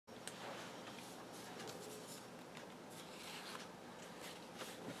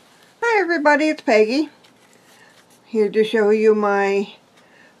everybody, it's Peggy, here to show you my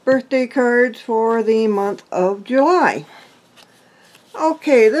birthday cards for the month of July.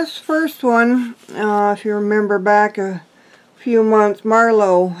 Okay, this first one, if you remember back a few months,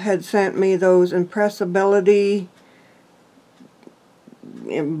 Marlo had sent me those impressibility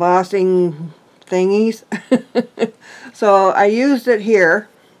embossing thingies. So I used it here.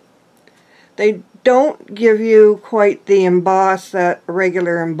 They don't give you quite the emboss that a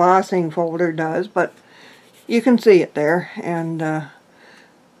regular embossing folder does, but you can see it there. And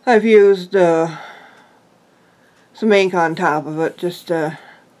I've used some ink on top of it just to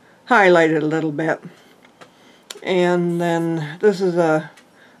highlight it a little bit. And then this is a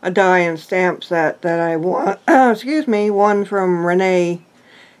die and stamp set that I won, won from Renee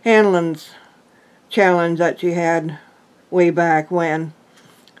Hanlon's challenge that she had way back when.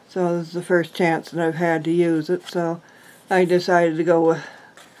 So this is the first chance that I've had to use it, so I decided to go with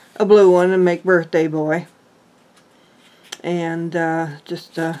a blue one and make Birthday Boy. And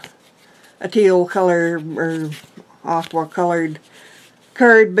just a teal color or aqua colored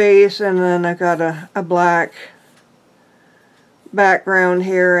card base, and then I got a black background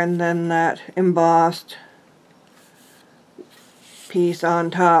here, and then that embossed piece on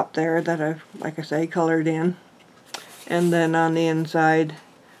top there that I've, like I say, colored in. And then on the inside,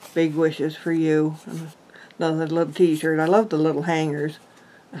 big wishes for you. And another little t-shirt. I love the little hangers.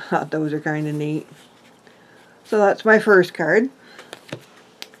 I thought those are kind of neat. So that's my first card.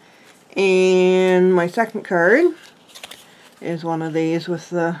 And my second card is one of these with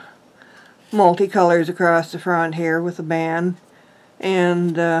the multicolors across the front here with a band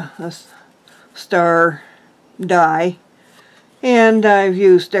and a star die. And I've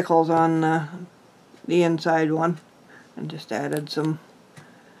used stickles on the inside one and just added some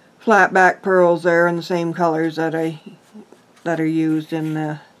flat back pearls there in the same colors that are used in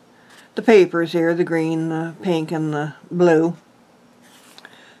the papers here, the green, the pink, and the blue.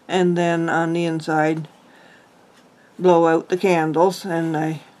 And then on the inside, blow out the candles, and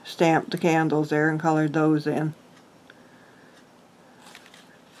I stamped the candles there and colored those in.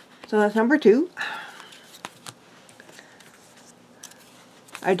 So that's number 2.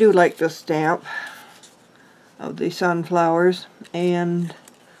 I do like this stamp of the sunflowers, and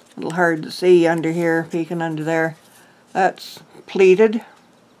a little hard to see under here, peeking under there. That's pleated.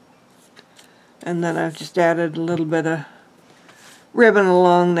 And then I've just added a little bit of ribbon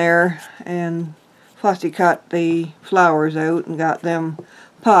along there and fussy cut the flowers out and got them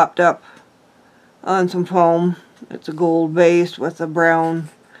popped up on some foam. It's a gold base with a brown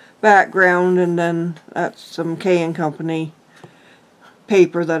background, and then that's some K & Company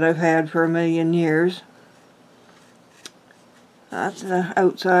paper that I've had for a million years. That's the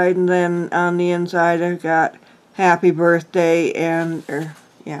outside, and then on the inside I've got Happy Birthday, and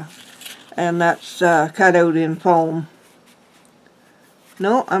that's cut out in foam.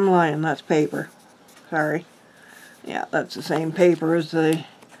 No, I'm lying, that's paper. Sorry. Yeah, that's the same paper as the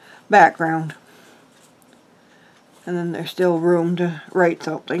background. And then there's still room to write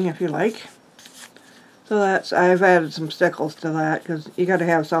something if you like. So that's, I've added some stickles to that because you got to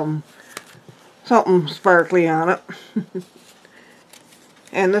have something sparkly on it.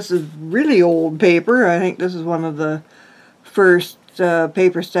 And this is really old paper. I think this is one of the first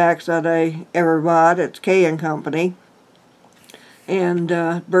paper stacks that I ever bought. It's K & Company. And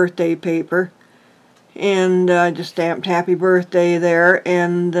birthday paper. And I just stamped Happy Birthday there.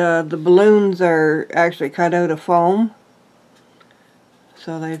 And the balloons are actually cut out of foam.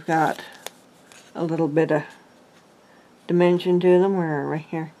 So they've got a little bit of dimension to them. Where are we?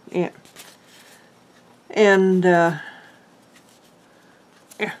 Here. Yeah. And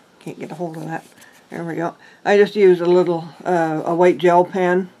can't get a hold of that. There we go. I just used a little a white gel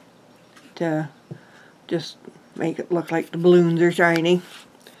pen to just make it look like the balloons are shiny,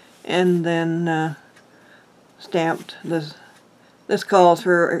 and then stamped this. This calls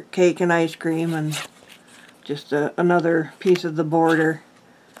for cake and ice cream, and just another piece of the border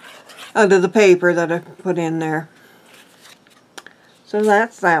out of the paper that I put in there. So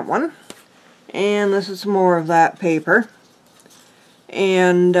that's that one, and this is some more of that paper.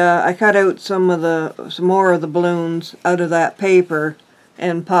 And I cut out some more of the balloons out of that paper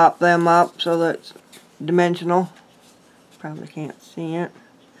and popped them up so that it's dimensional. Probably can't see it.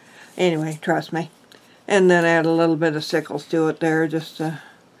 Anyway, trust me. And then add a little bit of sickles to it there just to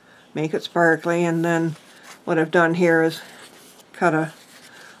make it sparkly. And then what I've done here is cut a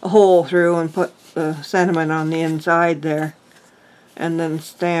hole through and put the sentiment on the inside there. And then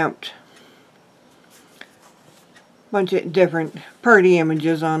stamped bunch of different party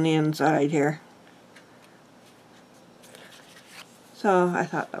images on the inside here. So I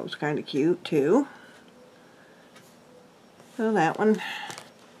thought that was kind of cute too. So that one,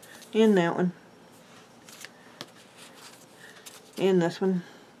 and that one, and this one,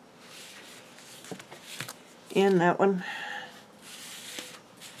 and that one,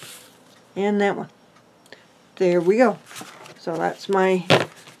 and that one. There we go. So that's my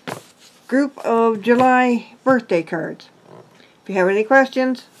group of July birthday cards. If you have any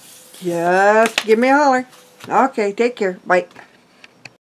questions, just give me a holler. Okay, take care. Bye.